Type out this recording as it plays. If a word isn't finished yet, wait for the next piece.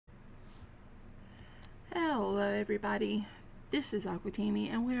Hello everybody, this is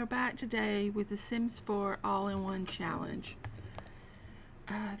Aquatami and we are back today with the Sims 4 all-in-one challenge.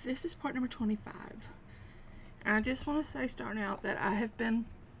 This is part number 25. And I just want to say starting out that I have been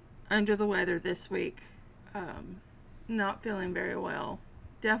under the weather this week. Not feeling very well.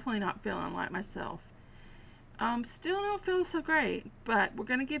 Definitely not feeling like myself. Still don't feel so great, but we're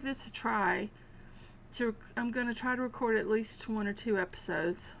going to give this a try. I'm going to try to record at least 1 or 2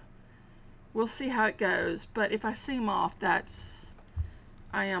 episodes. We'll see how it goes, but if I seem off,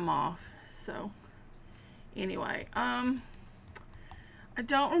 I am off. So, anyway, I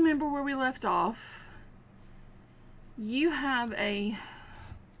don't remember where we left off. You have an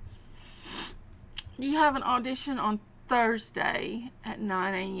audition on Thursday at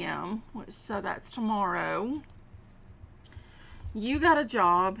 9 a.m., so that's tomorrow. You got a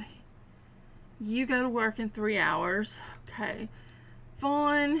job. You go to work in 3 hours. Okay.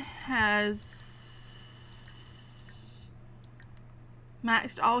 Vaughn has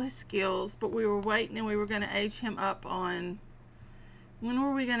maxed all his skills, but we were waiting and we were going to age him up on... When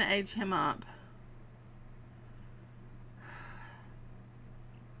were we going to age him up?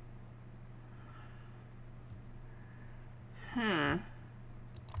 I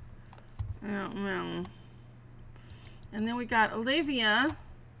don't know. And then we got Olivia,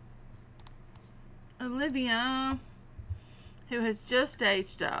 who has just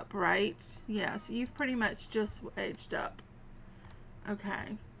aged up, right? Yeah, so you've pretty much just aged up.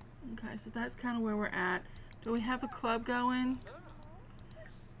 Okay. Okay, so that's kind of where we're at. Do we have a club going?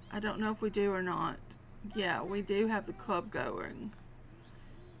 I don't know if we do or not. Yeah, we do have the club going.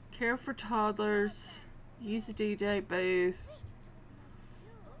 Care for toddlers. Use the DJ booth.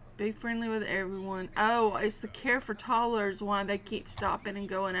 Be friendly with everyone. Oh, it's the care for toddlers one. They keep stopping and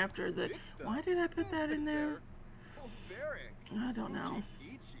going after the... Why did I put that in there? I don't know.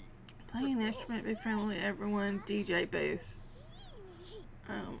 Play an instrument, be friendly with everyone, DJ booth.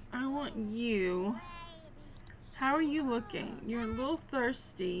 I want you. How are you looking? You're a little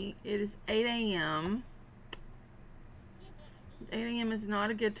thirsty. It is 8 a.m. 8 a.m. is not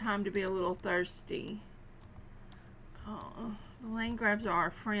a good time to be a little thirsty. Oh, the lane grabs are our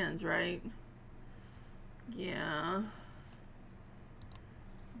friends, right? Yeah.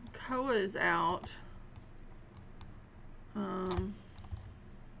 Koa is out.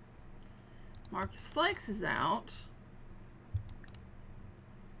 Marcus Flex is out.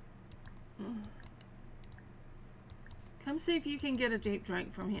 Come see if you can get a deep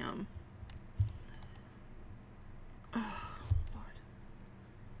drink from him. Oh, Lord.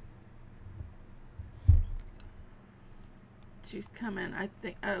 She's coming, I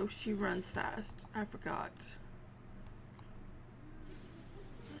think. Oh, she runs fast. I forgot.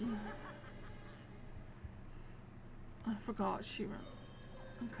 I forgot she runs.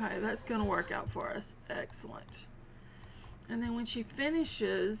 Okay, that's going to work out for us. Excellent. And then when she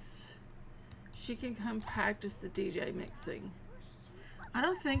finishes, she can come practice the DJ mixing. I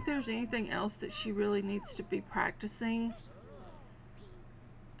don't think there's anything else that she really needs to be practicing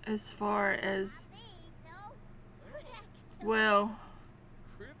as far as, well,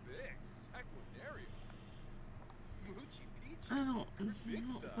 I don't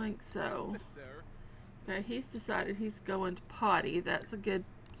think so. Okay, he's decided he's going to potty. That's a good,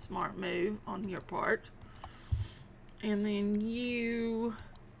 smart move on your part. And then you...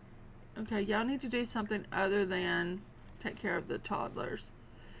 Okay, y'all need to do something other than take care of the toddlers.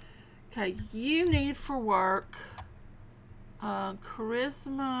 Okay, you need for work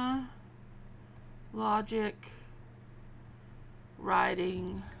charisma, logic,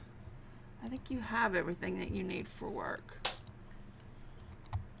 writing. I think you have everything that you need for work.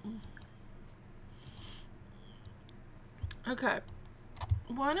 Okay,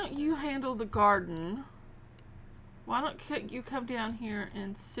 why don't you handle the garden? Why don't you come down here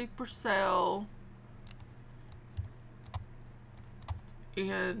and supercell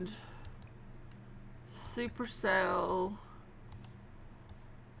and supercell.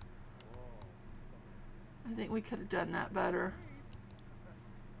 I think we could have done that better.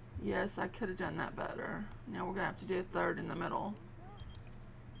 Yes, I could have done that better. Now we're gonna have to do a third in the middle.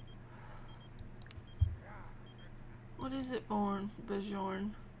 What is it,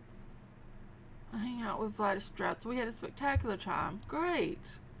 Bjorn? I hang out with Vladis Strauss. We had a spectacular time. Great.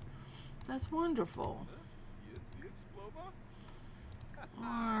 That's wonderful.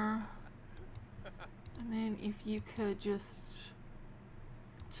 And then if you could just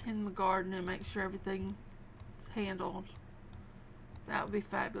tend the garden and make sure everything's handled, that would be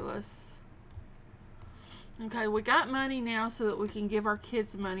fabulous. Okay, we got money now so that we can give our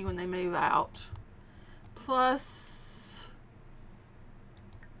kids money when they move out. Plus...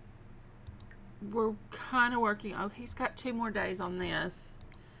 we're kind of working. Oh, he's got 2 more days on this.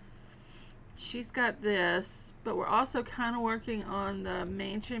 She's got this, but we're also kind of working on the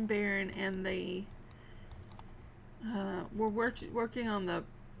mansion baron and the we're working on the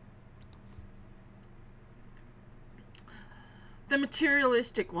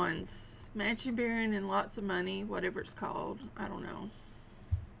materialistic ones. Mansion baron and lots of money, whatever it's called. I don't know.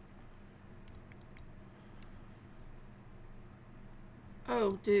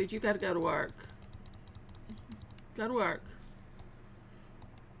 Oh, dude, you got to go to work. Go to work.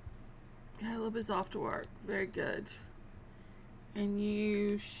 Caleb is off to work. Very good. And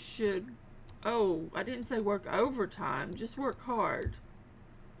you should... Oh, I didn't say work overtime. Just work hard.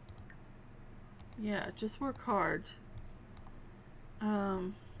 Yeah, just work hard.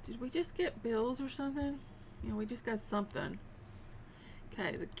 Did we just get bills or something? Yeah, we just got something.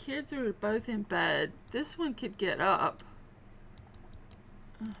 Okay, the kids are both in bed. This one could get up.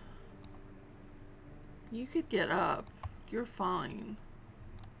 You could get up. You're fine.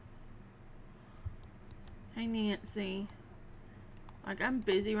 Hey, Nancy. Like, I'm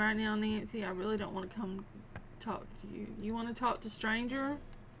busy right now, Nancy. I really don't want to come talk to you. You want to talk to stranger?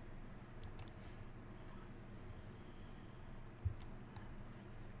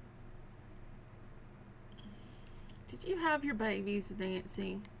 Did you have your babies,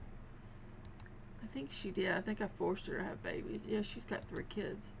 Nancy? I think she did. I think I forced her to have babies. Yeah, she's got 3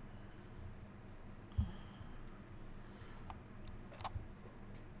 kids.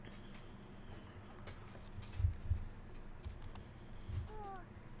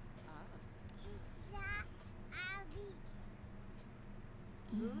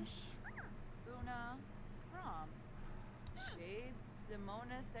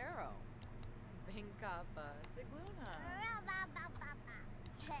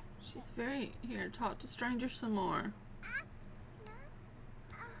 She's very... Here, talk to stranger some more.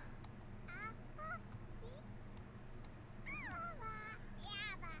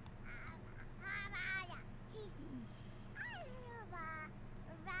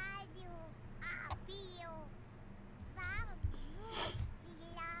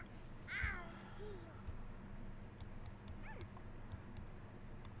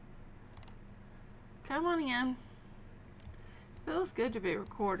 Come on in. Feels good to be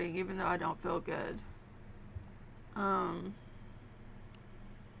recording, even though I don't feel good. I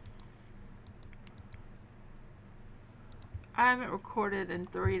haven't recorded in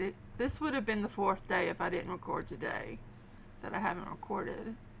 3 days. This would have been the 4th day if I didn't record today. That I haven't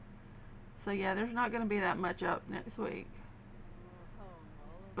recorded. So yeah, there's not going to be that much up next week.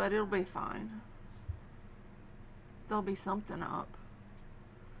 But it'll be fine. There'll be something up.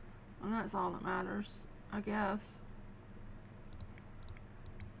 And that's all that matters, I guess.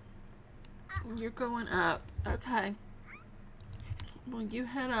 You're going up. Okay. Well, you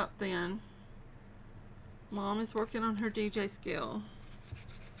head up then. Mom is working on her DJ skill.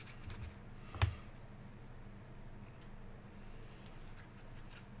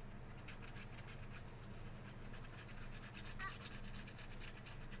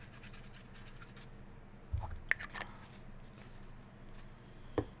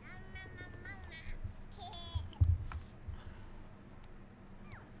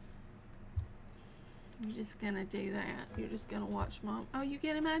 You're just gonna do that. You're just gonna watch Mom. Oh, you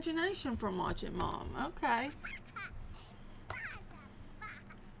get imagination from watching Mom. Okay.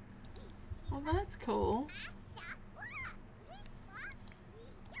 Well, that's cool.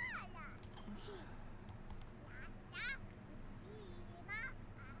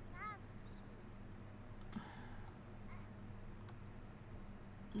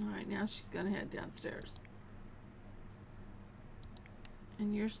 Alright, now she's gonna head downstairs.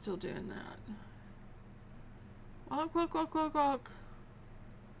 And you're still doing that. Walk, walk, walk, walk, walk.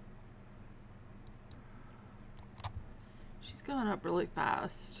 She's going up really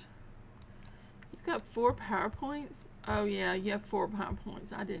fast. You've got 4 PowerPoints? Oh yeah, you have 4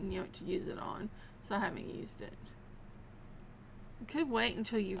 PowerPoints. I didn't know what to use it on, so I haven't used it. You could wait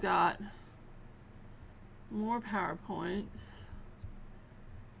until you got more PowerPoints.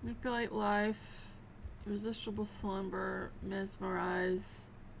 Manipulate life, irresistible slumber, mesmerize.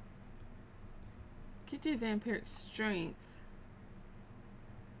 Could do vampiric strength.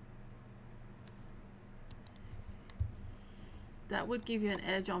 That would give you an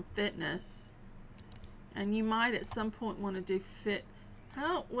edge on fitness. And you might at some point want to do fit.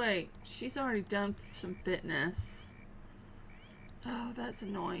 Oh, wait. She's already done some fitness. Oh, that's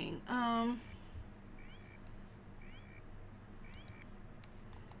annoying.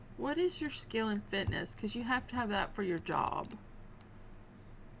 What is your skill in fitness? Because you have to have that for your job.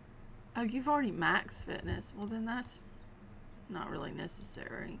 Oh, you've already maxed fitness. Well, then that's not really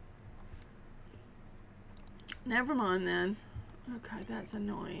necessary. Never mind then. Okay, that's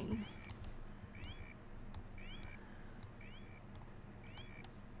annoying.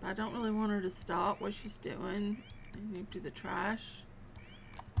 But I don't really want her to stop what she's doing and empty the trash.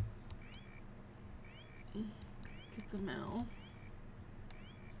 Get the mail.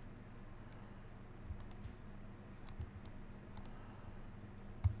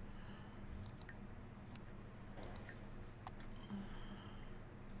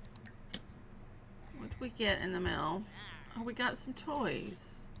 What did we get in the mail? Oh, we got some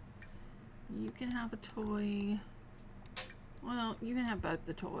toys. You can have a toy. Well, you can have both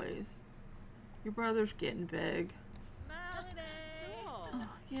the toys. Your brother's getting big. Oh,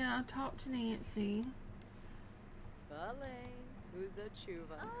 yeah, talk to Nancy.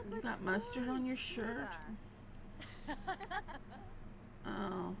 You got mustard on your shirt?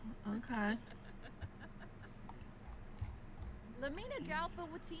 Oh, okay. Lamina Galpa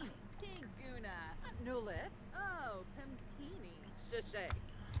Watini. Pinguna. Nulit. Oh, Pimpini. Shashay.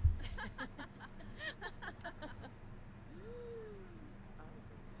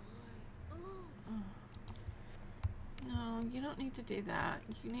 No, you don't need to do that.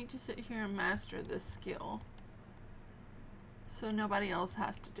 You need to sit here and master this skill so nobody else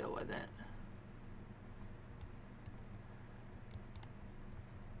has to deal with it.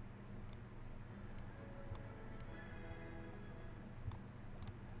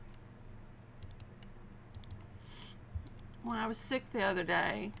 When I was sick the other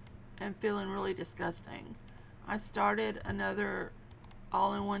day and feeling really disgusting, I started another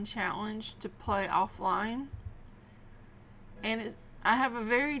all-in-one challenge to play offline. And I have a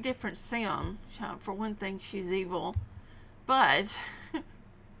very different sim. For one thing, she's evil. But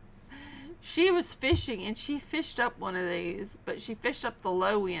she was fishing and she fished up one of these. But she fished up the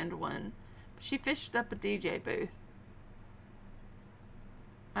low-end one. She fished up a DJ booth.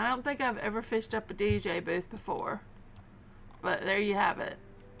 I don't think I've ever fished up a DJ booth before. But there you have it.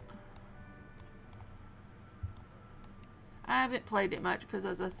 I haven't played it much because,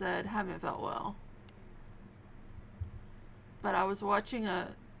 as I said, haven't felt well. But I was watching a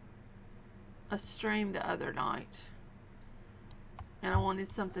stream the other night. And I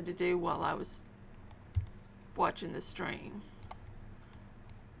wanted something to do while I was watching the stream.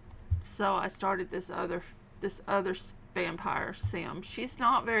 So I started this other vampire sim. She's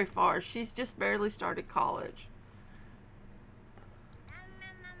not very far. She's just barely started college.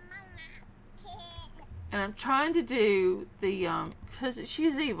 And I'm trying to do the, because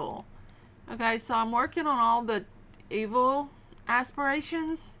she's evil. Okay, so I'm working on all the evil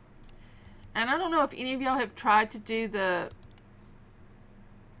aspirations. And I don't know if any of y'all have tried to do the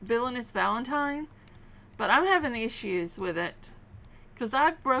villainous Valentine, but I'm having issues with it. Because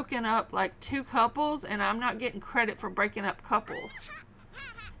I've broken up like 2 couples, and I'm not getting credit for breaking up couples.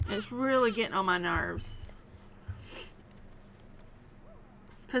 It's really getting on my nerves.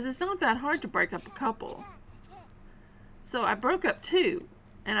 Because it's not that hard to break up a couple. So I broke up 2,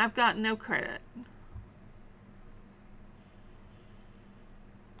 and I've got no credit.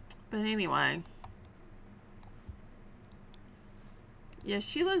 But anyway. Yeah,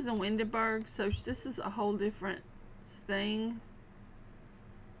 she lives in Windenburg, so this is a whole different thing.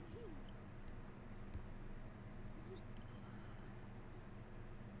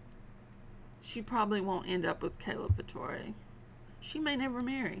 She probably won't end up with Caleb Vittori. She may never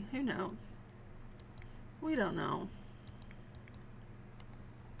marry. Who knows? We don't know.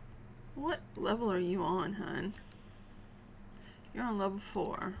 What level are you on, hun? You're on level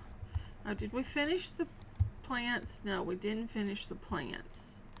 4. Oh, did we finish the plants? No, we didn't finish the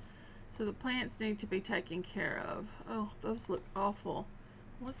plants. So the plants need to be taken care of. Oh, those look awful.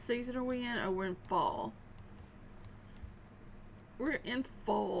 What season are we in? Oh, we're in fall. We're in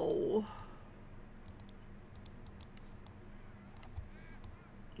fall.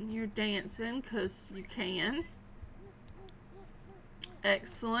 You're dancing because you can.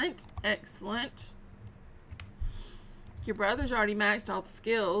 Excellent, excellent. Your brother's already maxed all the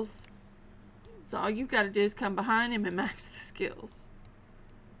skills. So all you've got to do is come behind him and max the skills.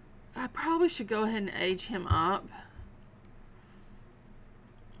 I probably should go ahead and age him up.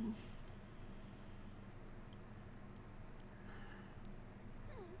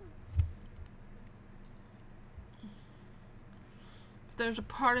 There's a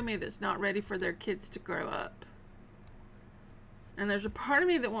part of me that's not ready for their kids to grow up. And there's a part of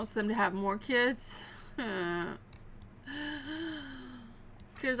me that wants them to have more kids.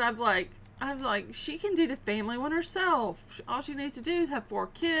 Because I've like, she can do the family one herself. All she needs to do is have 4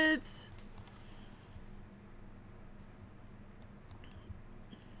 kids.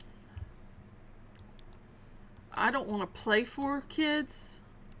 I don't want to play 4 kids.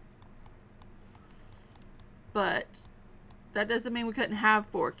 but that doesn't mean we couldn't have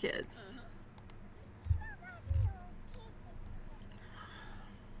 4 kids.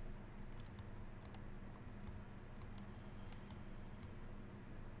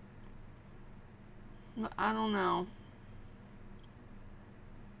 I don't know.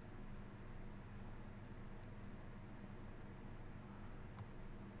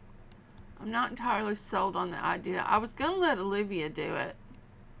 I'm not entirely sold on the idea. I was going to let Olivia do it.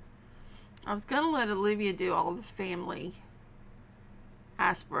 I was going to let Olivia do all the family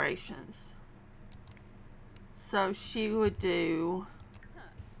aspirations. So she would do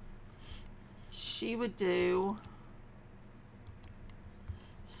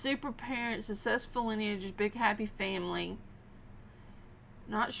super parent, successful lineage, big happy family.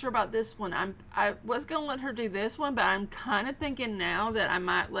 Not sure about this one. I was going to let her do this one, but I'm kind of thinking now that I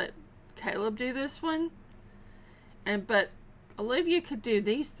might let Caleb do this one. But Olivia could do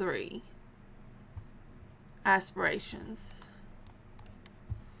these 3 aspirations.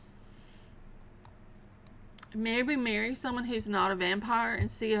 Maybe marry someone who's not a vampire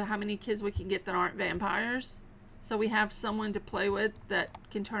and see how many kids we can get that aren't vampires. So we have someone to play with that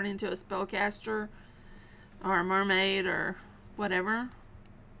can turn into a spellcaster or a mermaid or whatever.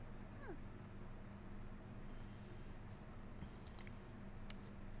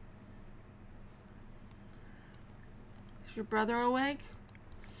 Is your brother awake?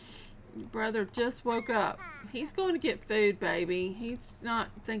 Your brother just woke up. He's going to get food, baby. He's not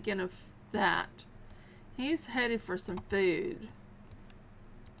thinking of that. He's headed for some food.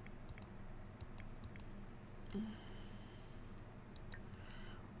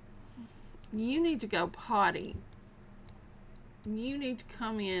 You need to go potty. You need to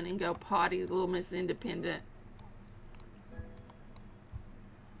come in and go potty, little Miss Independent.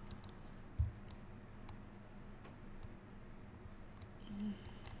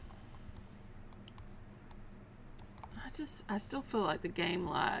 I still feel like the game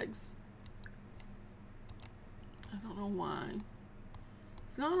lags. I don't know why.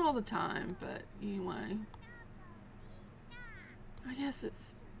 It's not all the time, but anyway. I guess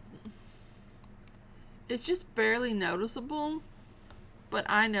it's just barely noticeable, but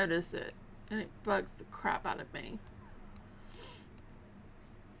I notice it, and it bugs the crap out of me.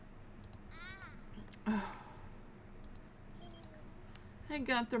 Oh. Hey,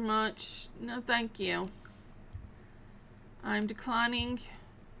 Gunther Munch. No, thank you. I'm declining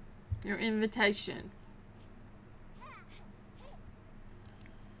your invitation.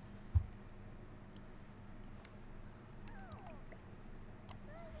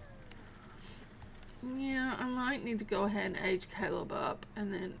 Yeah, I might need to go ahead and age Caleb up,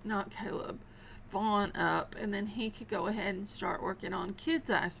 and then, not Caleb, Vaughn up, and then he could go ahead and start working on kids'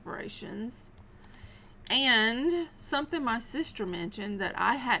 aspirations. And something my sister mentioned that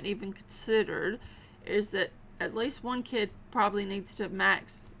I hadn't even considered is that at least one kid probably needs to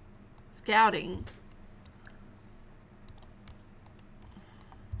max scouting.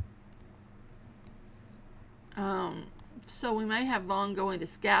 So we may have Vaughn go into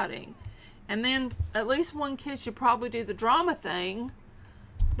scouting. And then at least one kid should probably do the drama thing.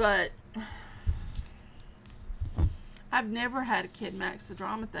 But I've never had a kid max the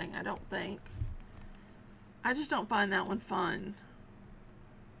drama thing, I don't think. I just don't find that one fun.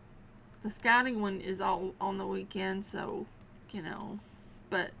 The scouting one is all on the weekend, so, you know.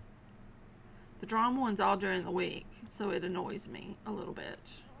 But the drama one's all during the week, so it annoys me a little bit.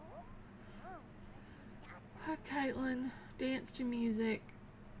 Hi, Caitlin. Dance to music.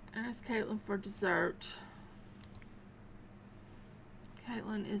 Ask Caitlin for dessert.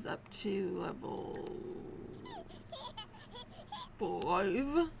 Caitlin is up to level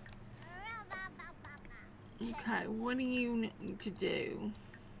 5. Okay, what do you need to do?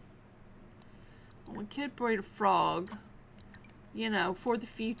 Well, we could breed a frog, you know, for the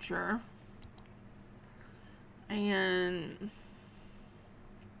future. And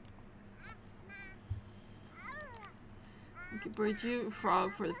we could breed you a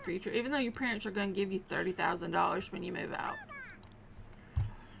frog for the future, even though your parents are going to give you $30,000 when you move out.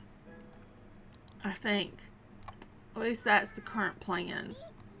 I think. At least that's the current plan.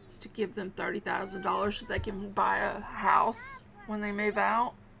 It's to give them $30,000 so they can buy a house when they move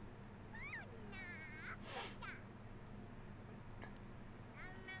out.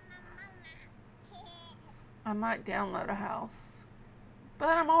 I might download a house.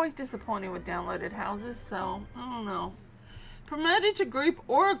 But I'm always disappointed with downloaded houses, so I don't know. Promoted to Group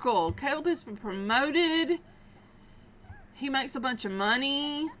Oracle. Caleb has been promoted. He makes a bunch of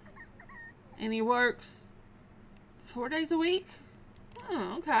money. And he works 4 days a week?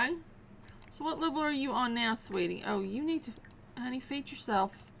 Oh, okay. So what level are you on now, sweetie? Oh, you need to, honey, feed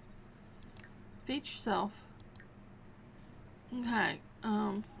yourself. Feed yourself. Okay.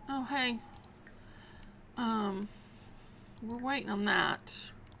 Oh, hey. We're waiting on that.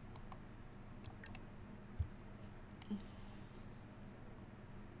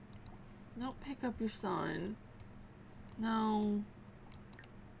 Don't pick up your son. No.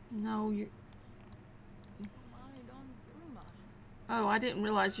 No, you. Oh, I didn't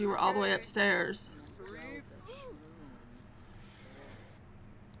realize you were all the way upstairs.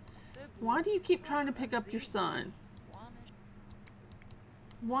 Why do you keep trying to pick up your son?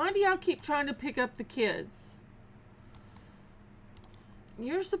 Why do y'all keep trying to pick up the kids?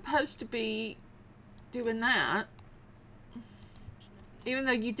 You're supposed to be doing that. Even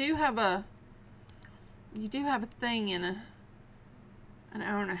though you do have a thing in an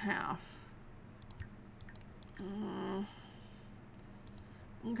hour and a half.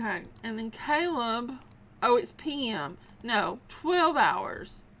 Okay, and then Caleb, oh, it's PM. No, 12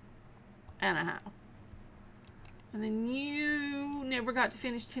 hours and a half. And then you never got to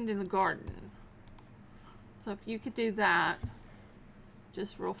finish tending the garden. So if you could do that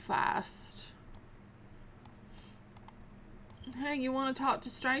just real fast. Hey, you want to talk to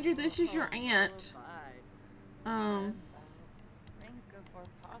stranger? This is your aunt.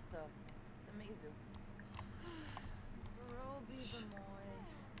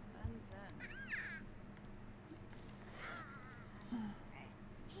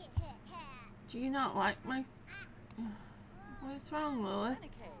 Do you not like my... What's wrong, Lilith?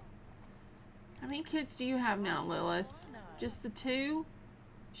 How many kids do you have now, Lilith? Just the 2?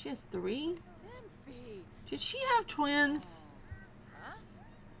 She has 3? Did she have twins?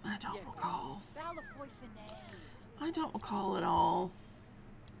 I don't recall. I don't recall at all.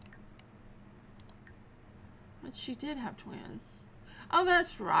 But she did have twins. Oh,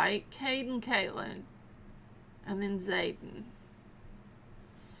 that's right. Cade and Caitlin. And then Zayden.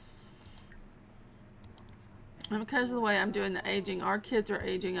 And because of the way I'm doing the aging, our kids are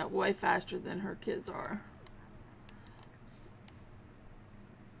aging up way faster than her kids are.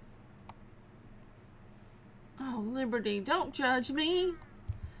 Oh, Liberty, don't judge me.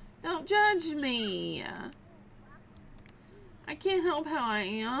 Don't judge me. I can't help how I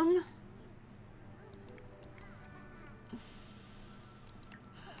am.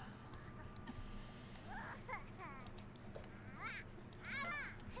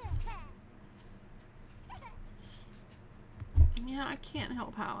 Yeah, I can't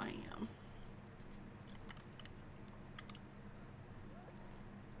help how I am.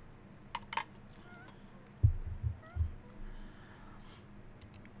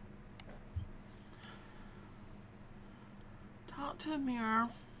 Talk to a mirror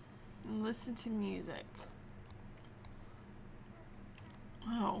and listen to music.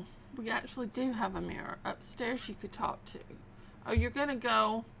 Oh, we actually do have a mirror upstairs you could talk to. Oh, you're gonna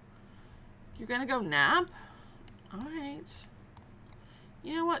go nap? All right.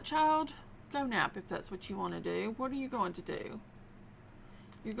 You know what, child? Go nap if that's what you want to do. What are you going to do?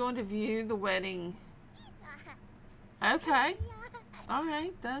 You're going to view the wedding. Okay. All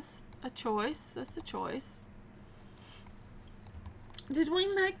right. That's a choice. That's a choice. Did we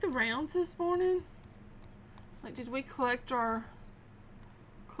make the rounds this morning? Like, did we collect our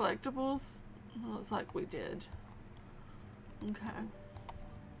collectibles? Well, looks like we did. Okay.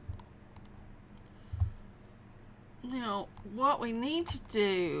 Now, what we need to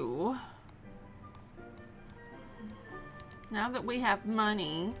do, now that we have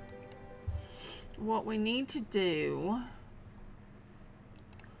money, what we need to do,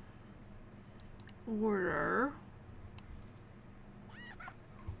 order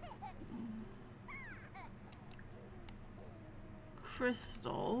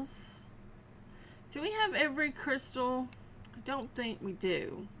crystals. Do we have every crystal? I don't think we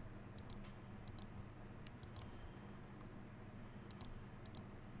do.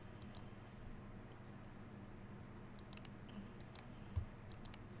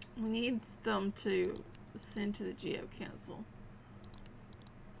 We need them to send to the geo-cancel.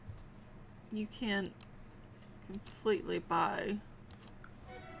 You can't completely buy.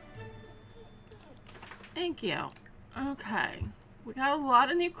 Thank you. Okay. We got a lot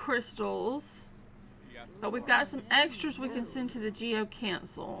of new crystals. But we've got some extras we can send to the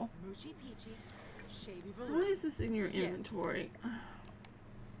geo-cancel. What is this in your inventory?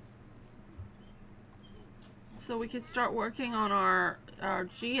 So we could start working on our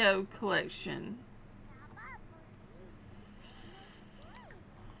geo collection.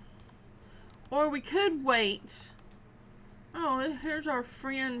 Or we could wait. Oh, here's our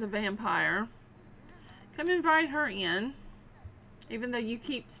friend the vampire. Come invite her in. Even though you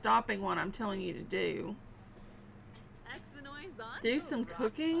keep stopping what I'm telling you to do. Do some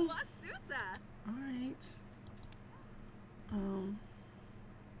cooking. Alright.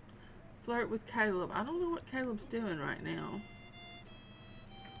 Flirt with Caleb. I don't know what Caleb's doing right now.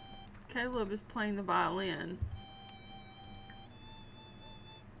 Caleb is playing the violin.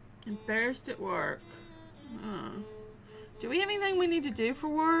 Embarrassed at work. Do we have anything we need to do for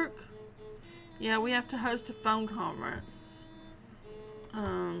work? Yeah, we have to host a phone conference.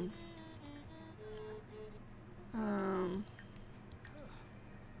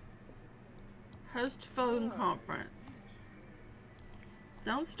 Host phone conference.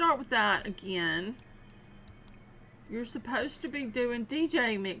 Don't start with that again. You're supposed to be doing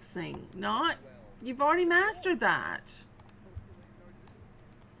DJ mixing, not... You've already mastered that.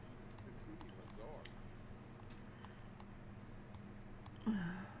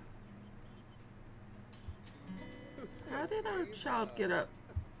 How did our child get up?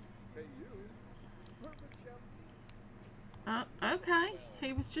 Okay.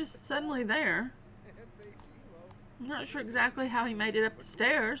 He was just suddenly there. I'm not sure exactly how he made it up the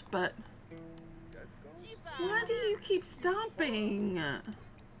stairs, but... Why do you keep stomping?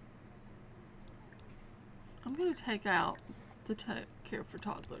 I'm going to take out the care for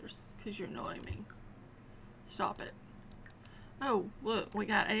toddlers because you're annoying me. Stop it. Oh, look, we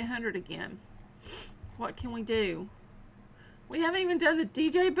got 800 again. What can we do? We haven't even done the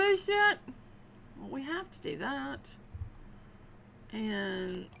DJ boost yet? Well, we have to do that.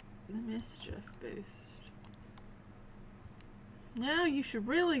 And the mischief boost. Now you should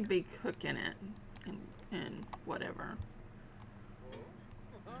really be cooking it and whatever.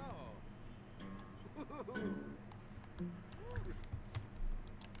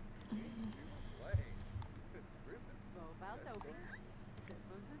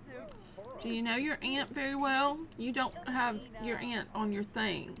 Do you know your aunt very well? You don't have your aunt on your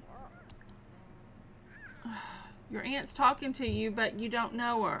thing. Your aunt's talking to you, but you don't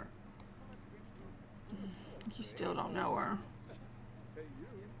know her. You still don't know her.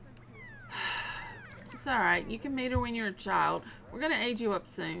 It's alright. You can meet her when you're a child. We're going to age you up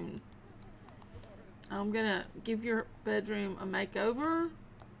soon. I'm going to give your bedroom a makeover.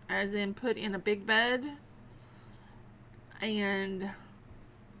 As in put in a big bed. And...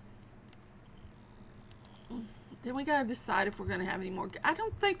 then we got to decide if we're going to have any more. I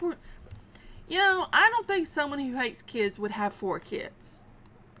don't think we're... You know, I don't think someone who hates kids would have 4 kids.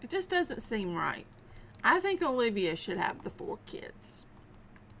 It just doesn't seem right. I think Olivia should have the 4 kids.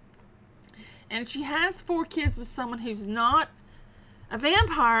 And if she has 4 kids with someone who's not a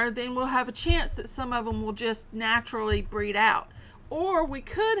vampire, then we'll have a chance that some of them will just naturally breed out. Or we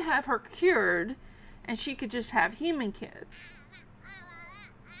could have her cured and she could just have human kids.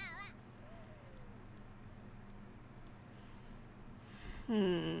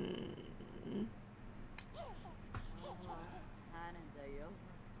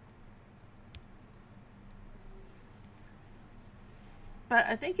 But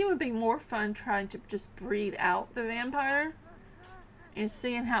I think it would be more fun trying to just breed out the vampire and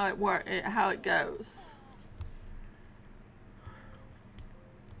seeing how it goes.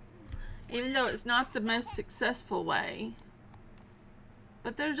 Even though it's not the most successful way,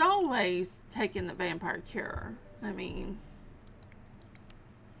 but there's always taking the vampire cure. I mean,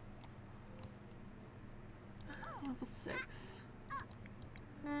 level 6.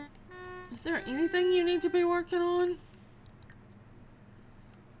 Is there anything you need to be working on?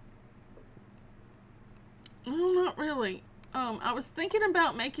 No, not really. I was thinking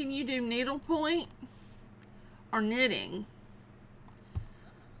about making you do needlepoint or knitting.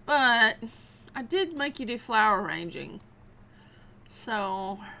 But I did make you do flower arranging.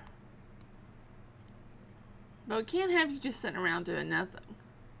 So, but we can't have you just sitting around doing nothing.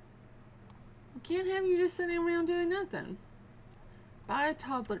 We can't have you just sitting around doing nothing. Buy a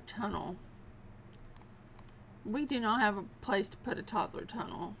toddler tunnel. We do not have a place to put a toddler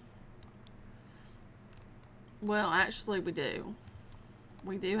tunnel. Well, actually we do.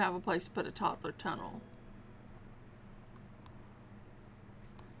 We do have a place to put a toddler tunnel.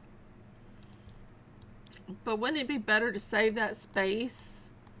 But wouldn't it be better to save that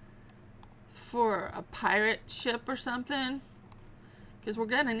space for a pirate ship or something? Because we're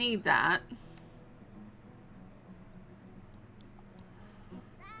going to need that.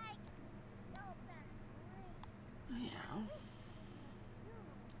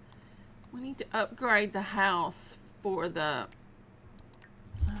 We need to upgrade the house for the...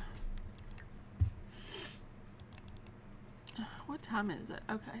 What time is it?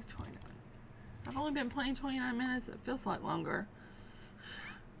 Okay, 29. I've only been playing 29 minutes. It feels like longer.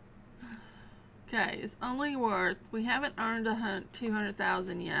 Okay, it's only worth... We haven't earned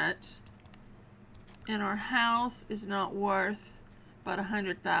 200,000 yet. And our house is not worth but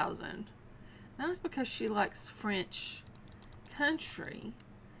 100,000. That's because she likes French country.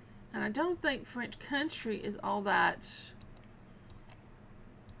 And I don't think French country is all that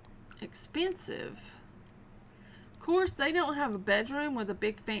expensive. Of course, they don't have a bedroom with a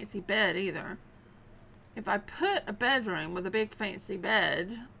big fancy bed either. If I put a bedroom with a big fancy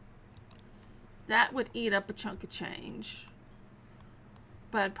bed, that would eat up a chunk of change.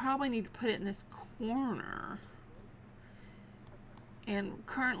 But I'd probably need to put it in this corner. And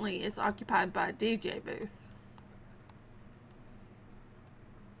currently it's occupied by a DJ booth.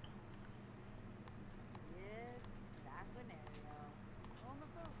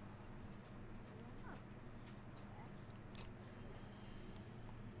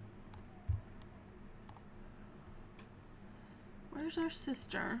 Where's our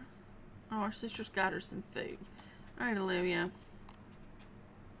sister? Oh, our sister's got her some food. Alright, Olivia.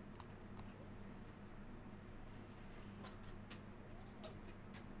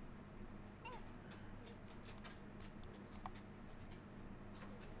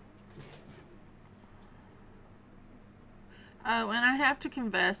 Oh, and I have to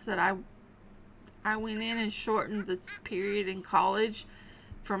confess that I went in and shortened this period in college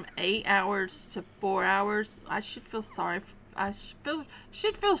from 8 hours to 4 hours. I should feel sorry. I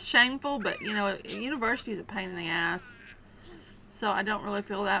should feel shameful, but you know, university is a pain in the ass, so I don't really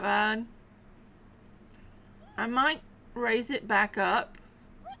feel that bad. I might raise it back up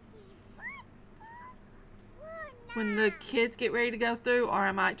when the kids get ready to go through, or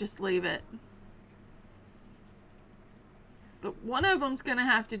I might just leave it. But one of them's gonna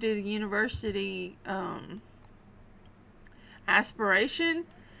have to do the university aspiration,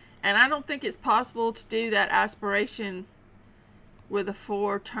 and I don't think it's possible to do that aspiration with a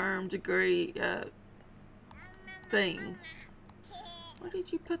 4-term degree thing. Where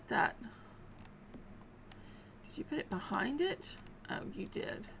did you put that? Did you put it behind it? Oh, you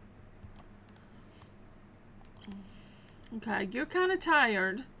did. Okay, you're kind of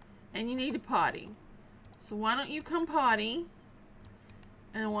tired and you need to potty. So why don't you come potty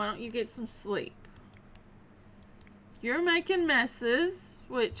and why don't you get some sleep? You're making messes,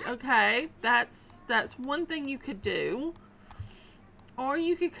 which, okay, that's one thing you could do. Or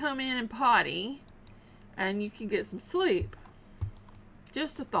you could come in and potty and you can get some sleep.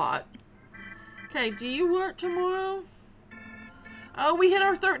 Just a thought. Okay, do you work tomorrow? Oh, we hit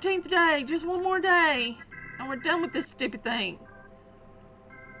our 13th day. Just one more day. And we're done with this stupid thing.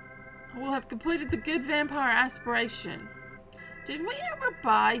 We'll have completed the good vampire aspiration. Did we ever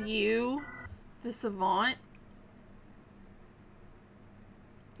buy you the Savant?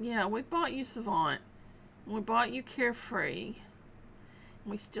 Yeah, we bought you Savant. We bought you Carefree.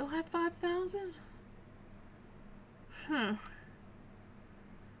 We still have 5,000?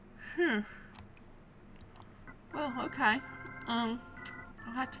 Well, okay. I'll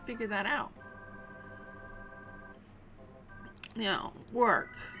have to figure that out. Now,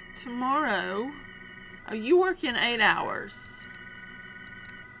 work. Tomorrow. Oh, you work in 8 hours.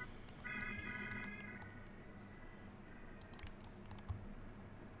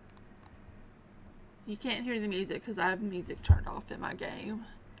 You can't hear the music because I have music turned off in my game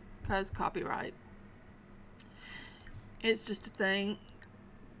because copyright. It's just a thing.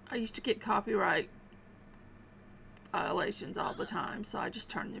 I used to get copyright violations all the time, so I just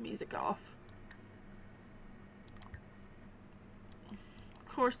turned the music off.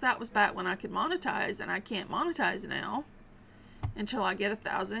 Of course, that was back when I could monetize, and I can't monetize now until I get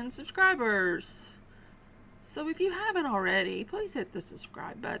 1,000 subscribers. So if you haven't already, please hit the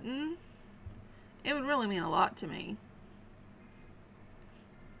subscribe button. It would really mean a lot to me.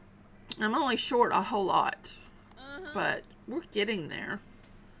 I'm only short a whole lot, but we're getting there.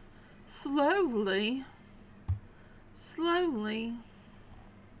 Slowly. Slowly.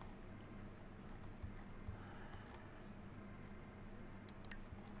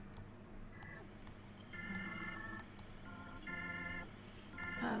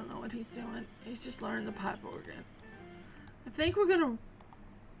 I don't know what he's doing. He's just learning the pipe organ. I think we're gonna...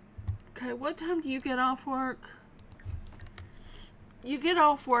 Okay, what time do you get off work? You get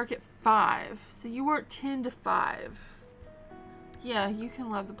off work at 5, so you work 10 to 5. Yeah, you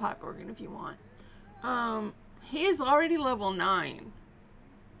can love the pipe organ if you want. He is already level 9.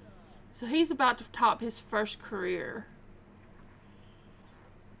 So he's about to top his first career.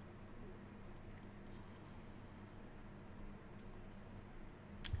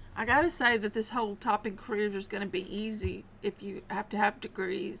 I gotta say that this whole topping careers is gonna be easy if you have to have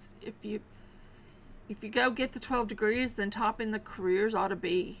degrees. If you go get the 12 degrees, then topping the careers ought to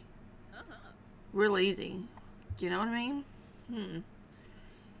be real easy. Do you know what I mean?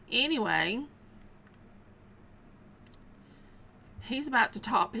 Anyway, he's about to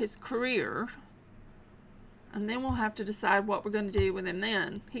top his career. And then we'll have to decide what we're going to do with him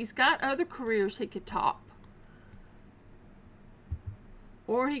then. He's got other careers he could top.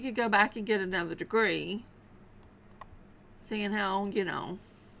 Or he could go back and get another degree. Seeing how, you know,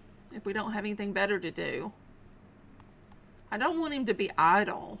 if we don't have anything better to do. I don't want him to be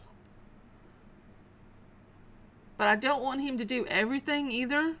idle. But I don't want him to do everything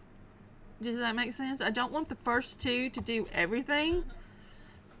either. Does that make sense? I don't want the first two to do everything.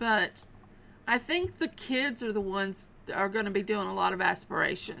 But I think the kids are the ones that are going to be doing a lot of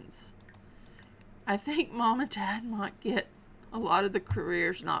aspirations. I think Mom and Dad might get a lot of the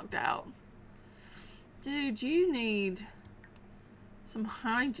careers knocked out. Dude, you need some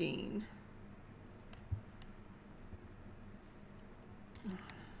hygiene.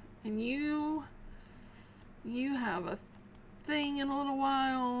 And you have a thing in a little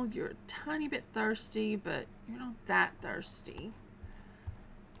while. You're a tiny bit thirsty, but you're not that thirsty.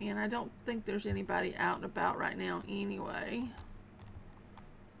 And I don't think there's anybody out and about right now anyway.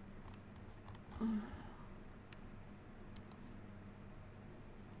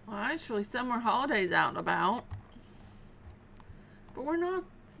 Well, actually, summer holidays out and about. But we're not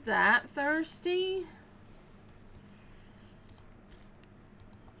that thirsty.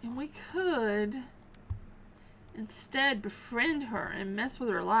 And we could instead befriend her and mess with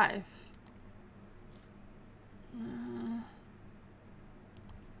her life.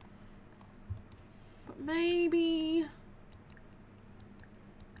 But maybe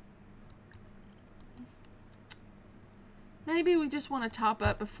we just want to top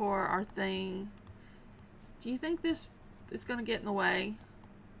up before our thing. Do you think this is going to get in the way?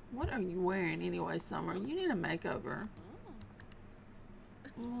 What are you wearing anyway, Summer? You need a makeover.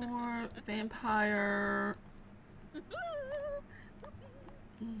 More vampire.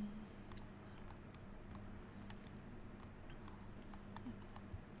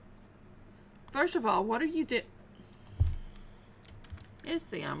 First of all, what are you doing? It's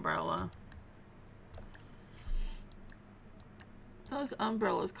the umbrella. Those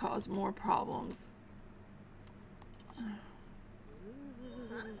umbrellas cause more problems.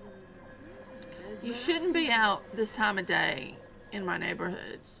 You shouldn't be out this time of day in my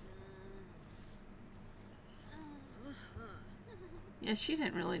neighborhood. Yeah, she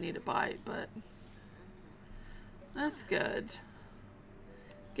didn't really need a bite, but that's good.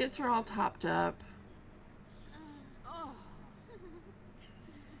 Gets her all topped up.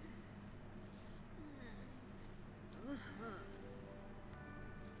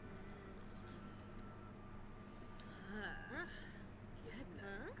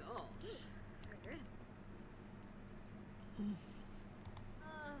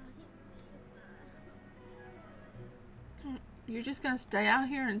 You're just gonna stay out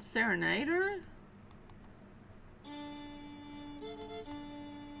here and serenade her?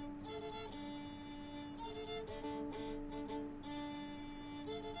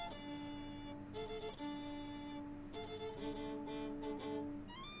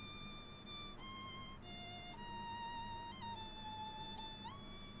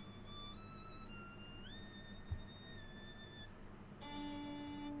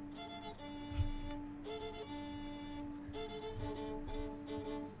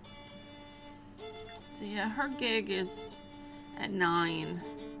 So yeah, her gig is at 9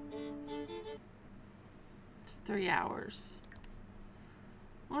 to 3 hours.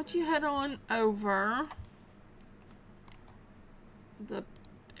 Why don't you head on over?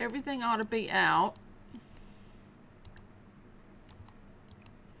 Everything ought to be out.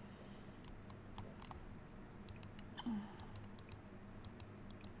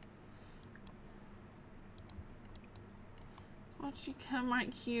 Why don't you come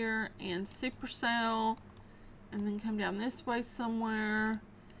right here and supercell, and then come down this way somewhere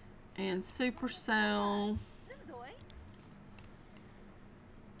and supercell,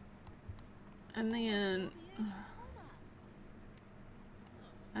 and then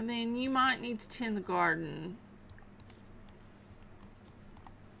you might need to tend the garden.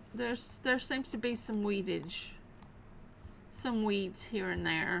 There seems to be some weedage, some weeds here and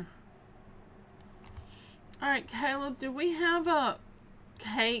there. All right, Caleb, do we have a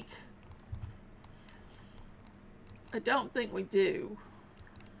cake? I don't think we do.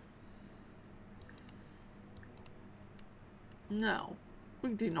 No, we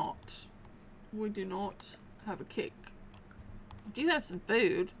do not. We do not have a cake. We do have some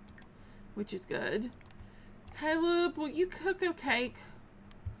food, which is good. Caleb, will you cook a cake?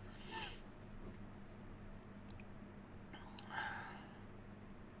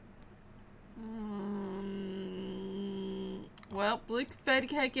 Well, blue confetti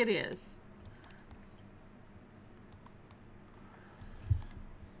cake it is.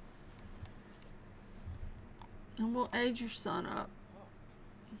 And we'll age your son up.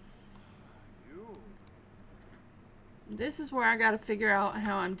 This is where I got to figure out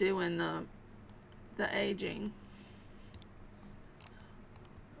how I'm doing the aging.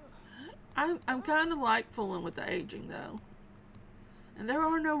 I'm kind of like fooling with the aging though. And there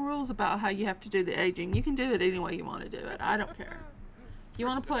are no rules about how you have to do the aging. You can do it any way you want to do it. I don't care. If you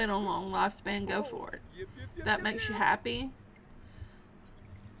want to play it on long lifespan, go for it. If that makes you happy,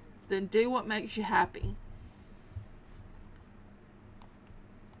 then do what makes you happy.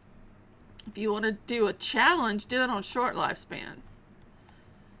 If you want to do a challenge, do it on short lifespan.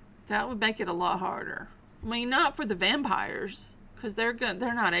 That would make it a lot harder. I mean, not for the vampires, because they're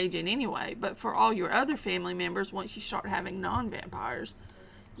not aging anyway, but for all your other family members, once you start having non-vampires,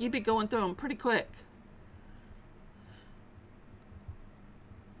 you'd be going through them pretty quick.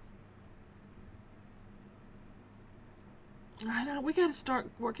 I know, we got to start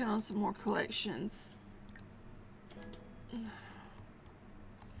working on some more collections.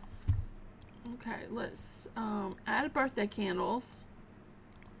 Okay, let's add birthday candles.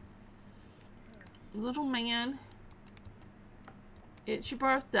 Little man, it's your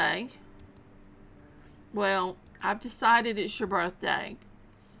birthday. Well, I've decided it's your birthday.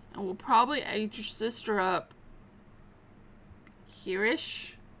 And we'll probably age your sister up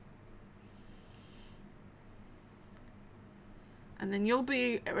here-ish. And then you'll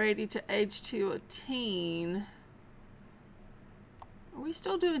be ready to age to a teen. Are we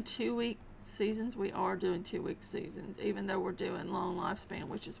still doing 2-week seasons? We are doing 2-week seasons, even though we're doing long lifespan,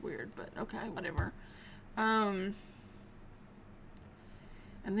 which is weird, but okay, whatever. And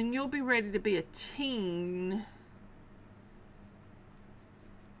then you'll be ready to be a teen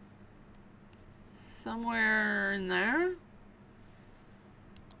somewhere in there.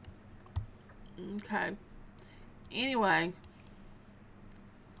 Okay. Anyway,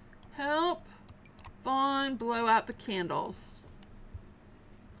 help Vaughn blow out the candles.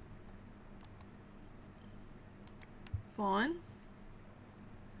 Vaughn?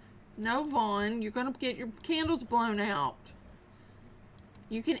 No, Vaughn, you're gonna get your candles blown out.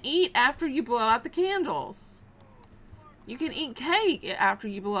 You can eat after you blow out the candles. You can eat cake after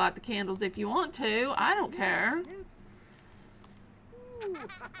you blow out the candles if you want to. I don't care.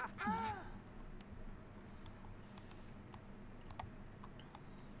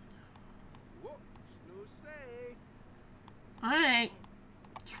 Alright.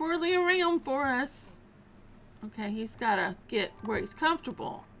 Twirly around for us. Okay, he's gotta get where he's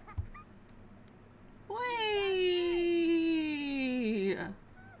comfortable. Whee!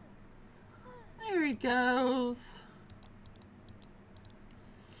 There he goes.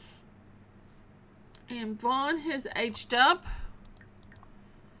 And Vaughn has aged up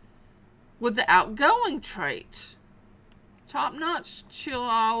with the outgoing trait. Top-notch,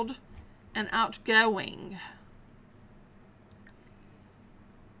 chilled, and outgoing.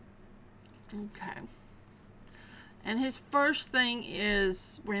 Okay. And his first thing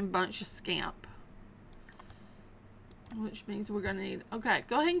is rambunctious scamp. Which means we're going to need... Okay,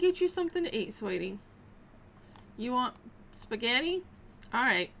 go ahead and get you something to eat, sweetie. You want spaghetti?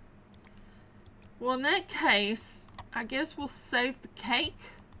 Alright. Well, in that case, I guess we'll save the cake.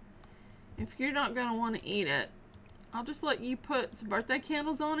 If you're not going to want to eat it, I'll just let you put some birthday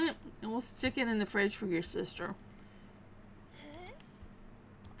candles on it, and we'll stick it in the fridge for your sister.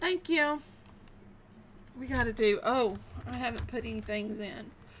 Thank you. We gotta do... Oh, I haven't put any things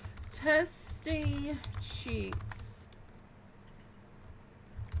in. Testing cheats.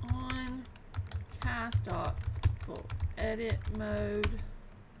 On cast up. Edit mode.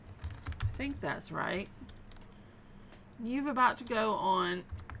 I think that's right. You've about to go on...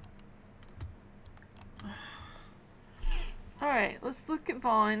 Alright, let's look at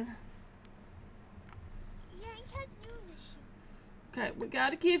Vaughn. Okay, we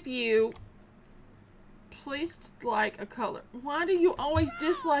gotta give you... Please like a color. Why do you always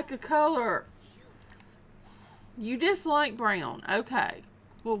dislike a color? You dislike brown. Okay.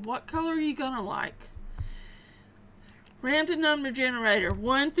 Well, what color are you gonna like? Random number generator.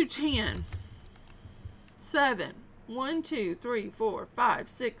 1 through 10. 7. 1, 2, 3, 4, 5,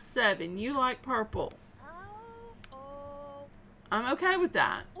 6, 7. You like purple. I'm okay with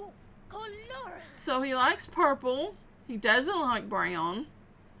that. So he likes purple. He doesn't like brown.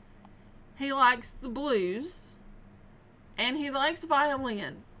 He likes the blues. And he likes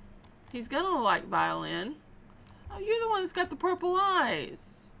violin. He's gonna like violin. Oh, you're the one that's got the purple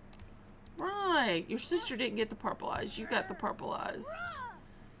eyes. Right. Your sister didn't get the purple eyes. You got the purple eyes.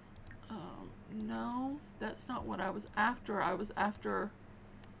 No, that's not what I was after. I was after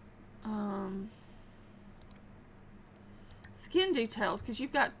skin details because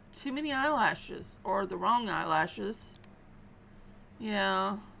you've got too many eyelashes or the wrong eyelashes.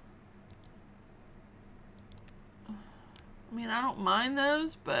 Yeah. I mean, I don't mind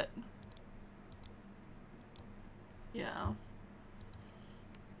those, but yeah.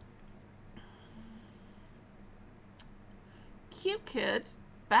 Cute kid.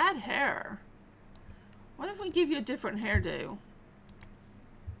 Bad hair. What if we give you a different hairdo?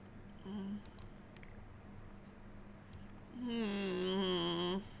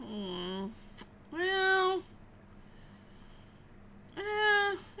 Well,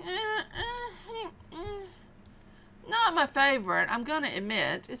 not my favorite. I'm gonna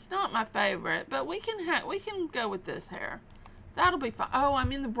admit it's not my favorite, but we can go with this hair. That'll be fine. Oh,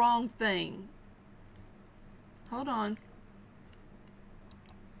 I'm in the wrong thing. Hold on.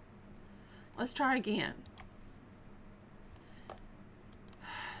 Let's try again.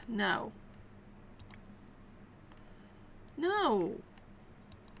 No. No.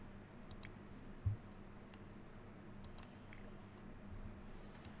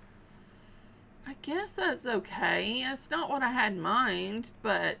 I guess that's okay. It's not what I had in mind,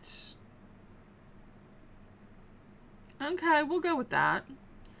 but okay, we'll go with that.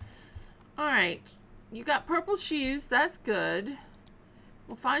 Alright. You got purple shoes. That's good.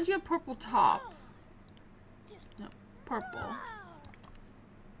 We'll find you a purple top. No, purple.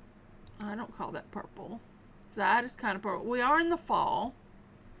 I don't call that purple. That is kind of purple. We are in the fall.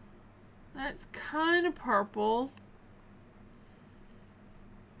 That's kind of purple.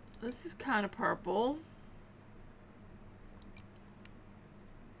 This is kind of purple.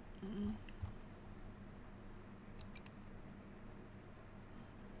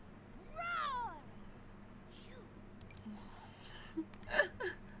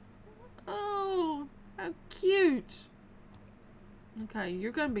 Oh, how cute. Okay,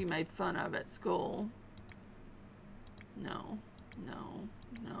 you're going to be made fun of at school. No, no,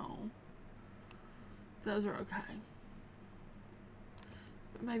 no. Those are okay.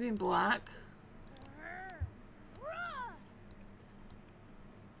 But maybe in black.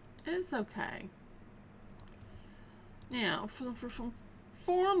 It's okay. Now, for some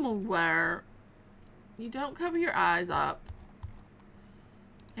formal wear, you don't cover your eyes up.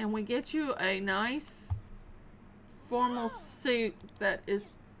 And we get you a nice formal suit that is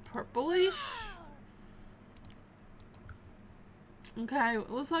purplish. Okay, it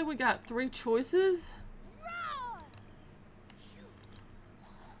looks like we got 3 choices.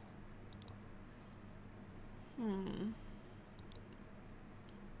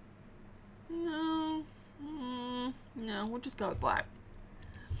 No. No, we'll just go with black.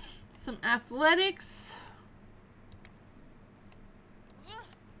 Some athletics.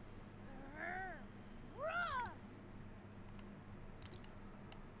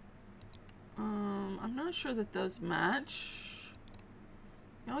 I'm not sure that those match.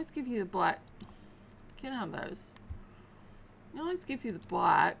 They always give you the black. Can't have those. They always give you the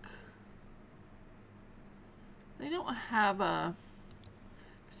black. They don't have a...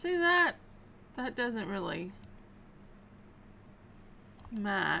 See that? That doesn't really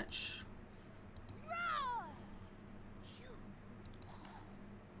match.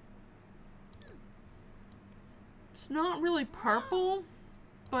 It's not really purple,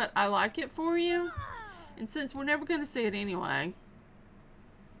 but I like it for you. And since we're never going to see it anyway,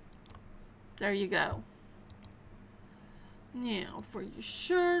 there you go. Now, for your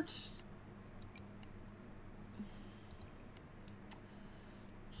shirts,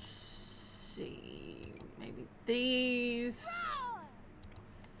 see, maybe these.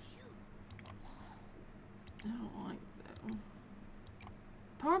 I don't like that.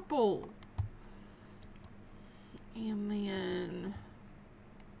 Purple. And then,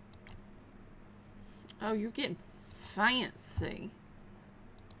 oh, you're getting fancy.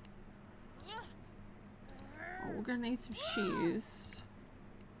 Oh, we're gonna need some shoes.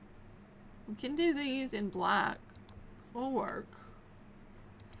 We can do these in black. Will work.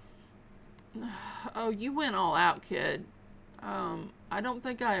 Oh, you went all out, kid. I don't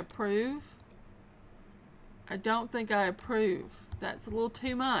think I approve. I don't think I approve. That's a little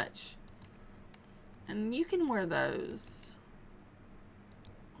too much. And you can wear those.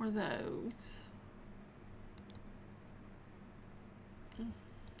 Or those.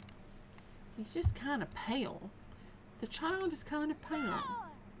 He's just kind of pale. The child is kind of pale.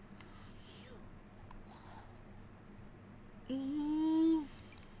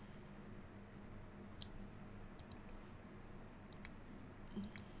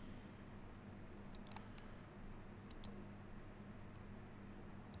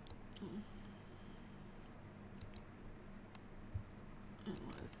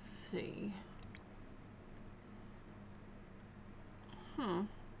 Let's see.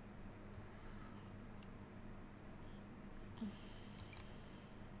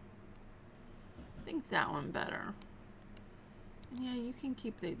 that one better. Yeah, you can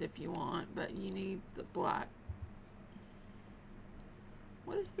keep these if you want, but you need the black.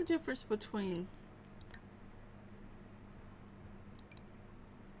 What is the difference between...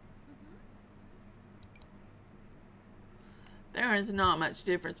 There is not much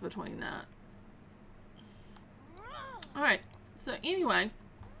difference between that. Alright, so anyway,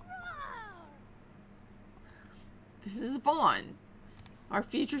 this is Vaughn, our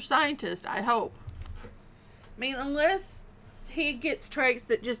future scientist, I hope. I mean, unless he gets traits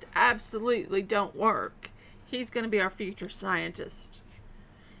that just absolutely don't work, he's going to be our future scientist.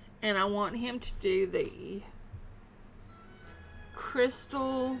 And I want him to do the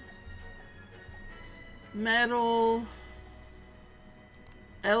crystal, metal,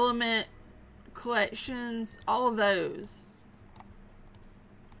 element collections, all of those.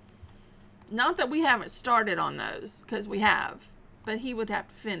 Not that we haven't started on those, because we have, but he would have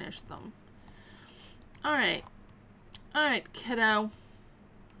to finish them. Alright. Alright, kiddo.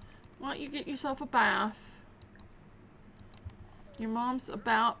 Why don't you get yourself a bath? Your mom's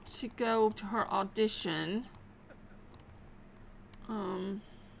about to go to her audition.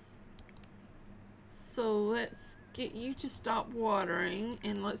 So let's get you to stop watering,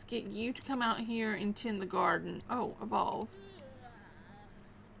 and let's get you to come out here and tend the garden. Oh, evolve.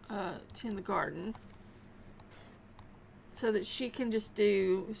 Tend the garden. So that she can just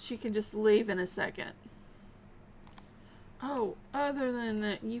leave in a second. Oh, other than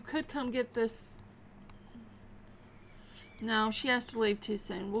that, you could come get this. No, she has to leave too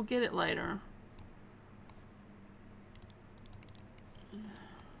soon. We'll get it later.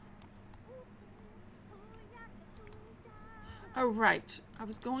 Oh, right. I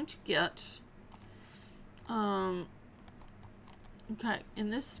was going to get, okay, in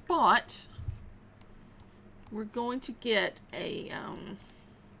this spot, we're going to get a,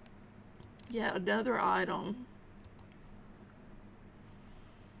 yeah, another item.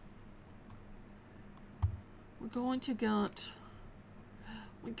 We're going to get,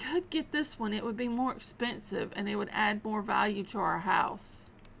 we could get this one. It would be more expensive, and it would add more value to our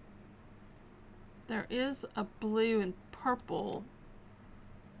house. There is a blue and purple.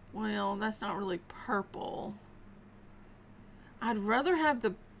 Well, that's not really purple. I'd rather have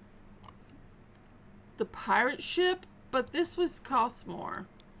the pirate ship, but this was cost more.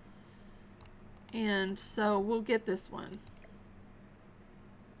 And so we'll get this one.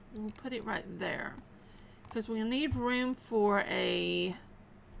 We'll put it right there. Because we need room for a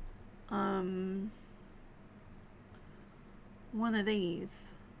one of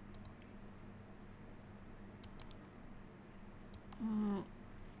these.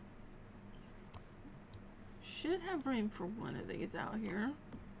 Should have room for one of these out here.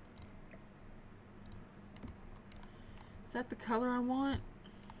 Is that the color I want?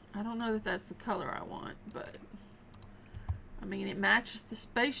 I don't know that that's the color I want, but I mean, it matches the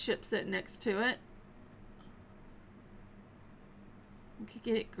spaceship sitting next to it. We could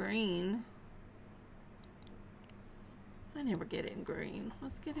get it green. I never get it in green.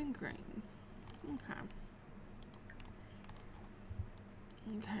 Let's get it in green. Okay.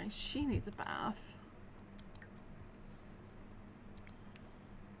 Okay, she needs a bath.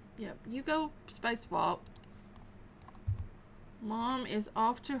 Yep, you go spacewalk. Mom is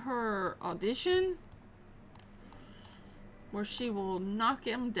off to her audition, where she will knock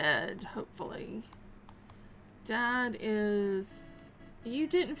him dead, hopefully. Dad is... You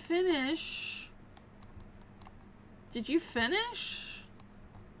didn't finish. Did you finish?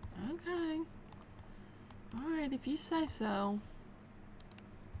 Okay. Alright, if you say so.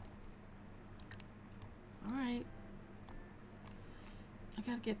 Alright. I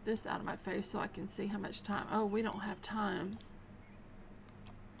gotta get this out of my face so I can see how much time. Oh, we don't have time.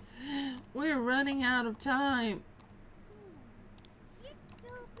 We're running out of time.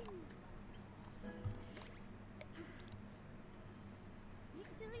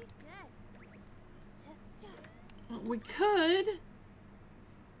 We could.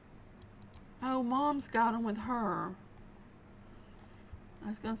 Oh, Mom's got them with her. I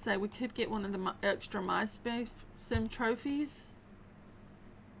was gonna say we could get one of the extra My Sim trophies.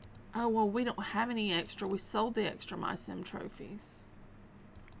 Oh, well, we don't have any extra. We sold the extra My Sim trophies.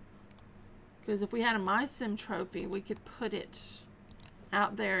 Because if we had a My Sim trophy, we could put it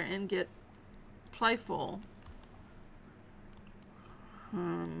out there and get playful.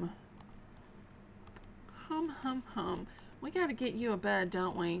 Hum, hum. We gotta get you a bed,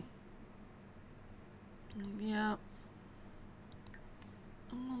 don't we? Yep.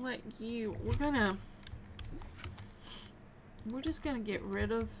 I'm gonna let you... We're just gonna get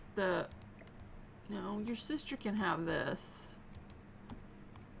rid of the... No, your sister can have this.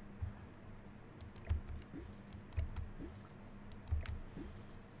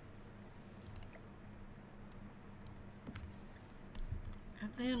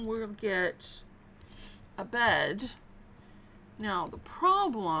 then we'll get a bed. Now, the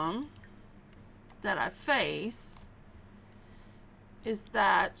problem that I face is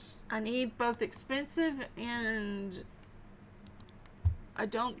that I need both expensive, and I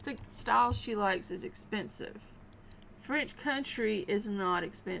don't think the style she likes is expensive. French Country is not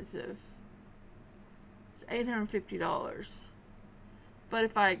expensive. It's $850. But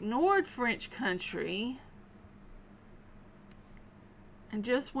if I ignored French Country and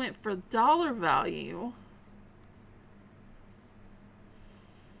just went for dollar value,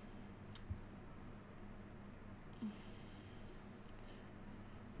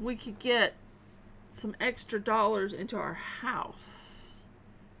 we could get some extra dollars into our house.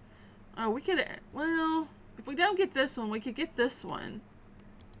 Oh, we could, well, if we don't get this one, we could get this one.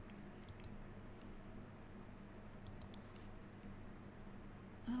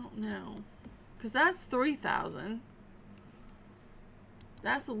 I don't know, because that's $3,000.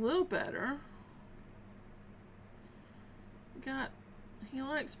 That's a little better. He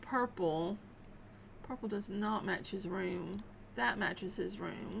likes purple. Purple does not match his room. That matches his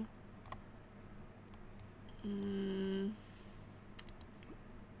room.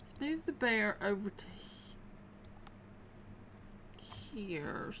 Let's move the bear over to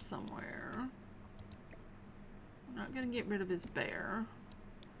here somewhere. I'm not going to get rid of his bear.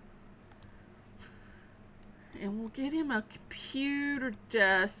 And we'll get him a computer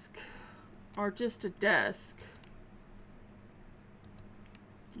desk, or just a desk.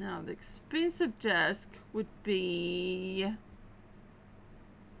 Now, the expensive desk would be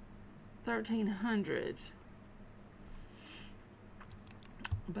 $1,300.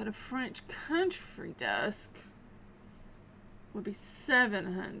 But a French Country desk would be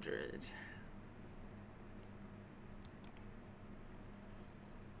 $700.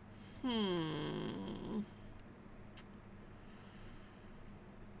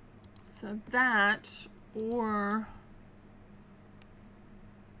 So that, or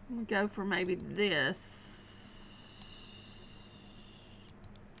we'll go for maybe this.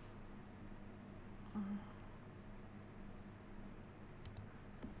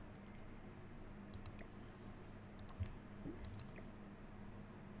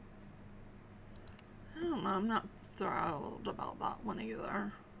 I don't know, I'm not thrilled about that one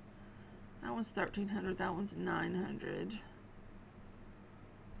either. That one's $1,300, that one's $900.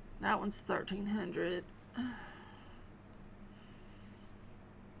 That one's $1,300.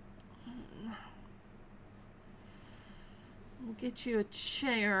 We'll get you a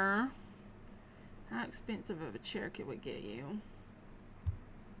chair. How expensive of a chair could we get you?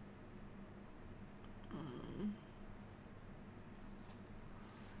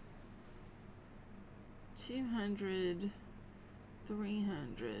 200,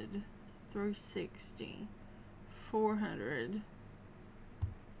 300, 360, 400,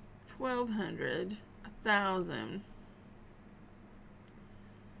 1,200, 1,000.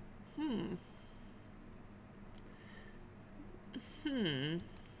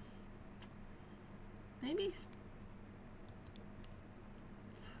 Maybe.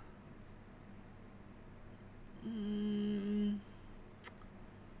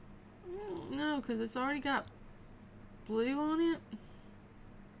 No, because it's already got blue on it.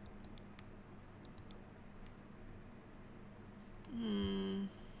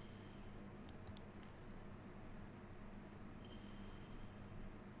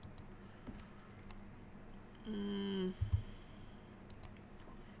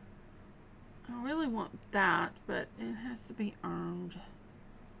 I really want that, but it has to be earned.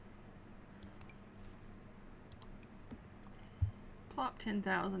 Plop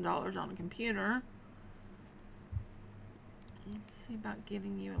 $10,000 on a computer. Let's see about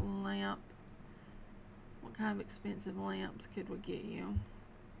getting you a lamp. What kind of expensive lamps could we get you?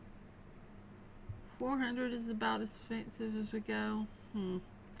 400 is about as expensive as we go. I'm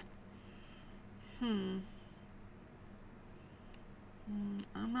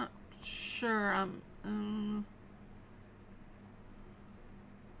not sure.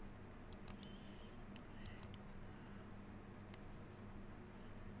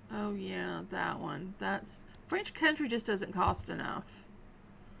 Oh yeah, that one. That's French Country just doesn't cost enough.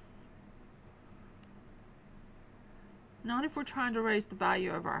 Not if we're trying to raise the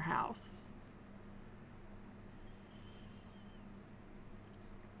value of our house.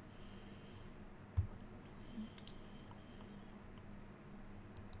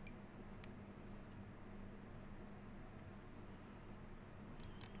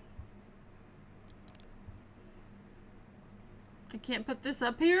 I can't put this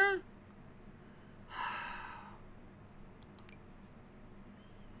up here?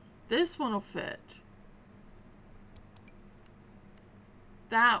 This one will fit.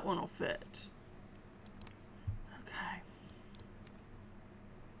 that one will fit. Okay.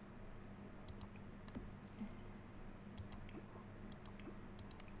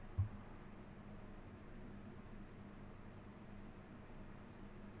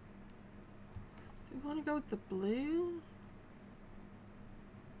 Do we want to go with the blue?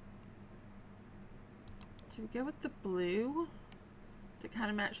 Do we go with the blue to kind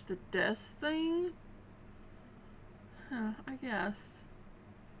of match the desk thing? Huh, I guess.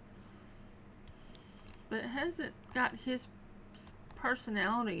 But it hasn't got his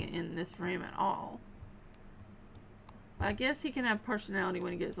personality in this room at all. I guess he can have personality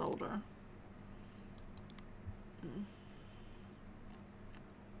when he gets older.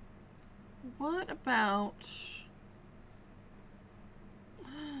 What about...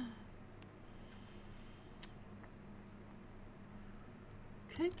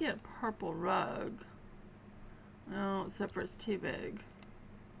 Could get a purple rug. No, except for it's too big.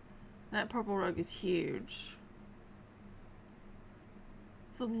 That purple rug is huge.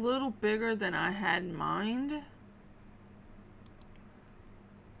 It's a little bigger than I had in mind.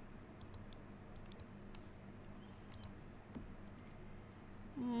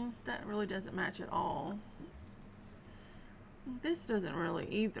 That really doesn't match at all. This doesn't really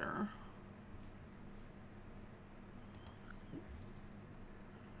either.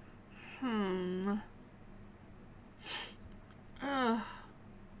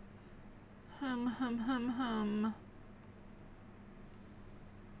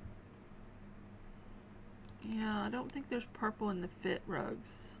 Yeah, I don't think there's purple in the fit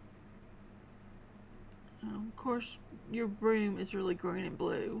rugs. Of course, your room is really green and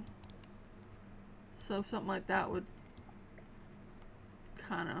blue. So something like that would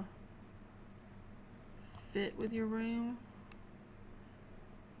kind of fit with your room.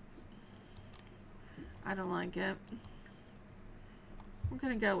 I don't like it. We're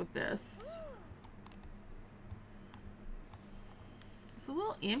gonna go with this. It's a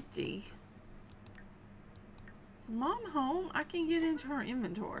little empty. Is Mom home? I can get into her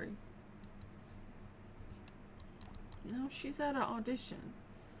inventory. No, she's at an audition.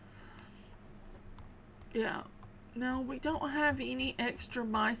 Yeah. No, we don't have any extra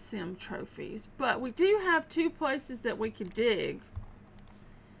My Sim trophies, but we do have 2 places that we could dig.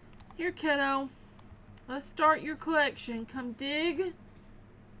 Here, kiddo. Let's start your collection. Come dig.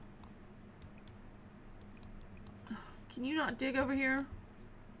 Can you not dig over here?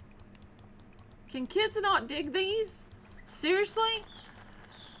 Can kids not dig these? Seriously?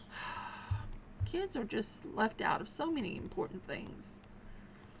 Kids are just left out of so many important things.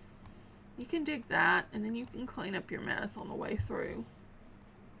 You can dig that, and then you can clean up your mess on the way through.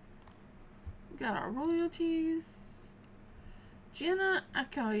 We got our royalties. Jenna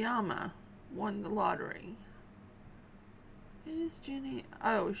Akayama won the lottery. Is Jenny?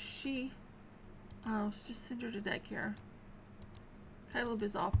 Oh, she... Oh, just send her to daycare. Caleb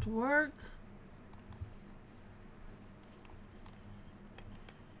is off to work.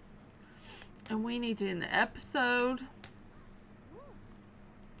 And we need to end the episode.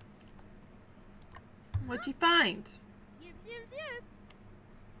 What'd you find?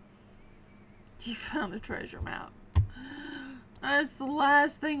 You found a treasure map. That's the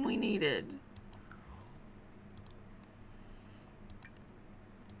last thing we needed.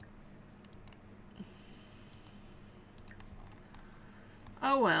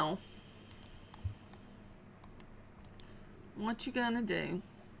 Oh well. What you gonna do?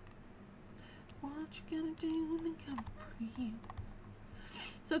 What you gonna do when they come for you?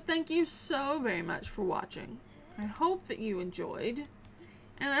 So thank you so very much for watching. I hope that you enjoyed.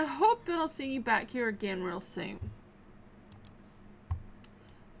 And I hope that I'll see you back here again real soon.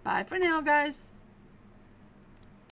 Bye for now, guys.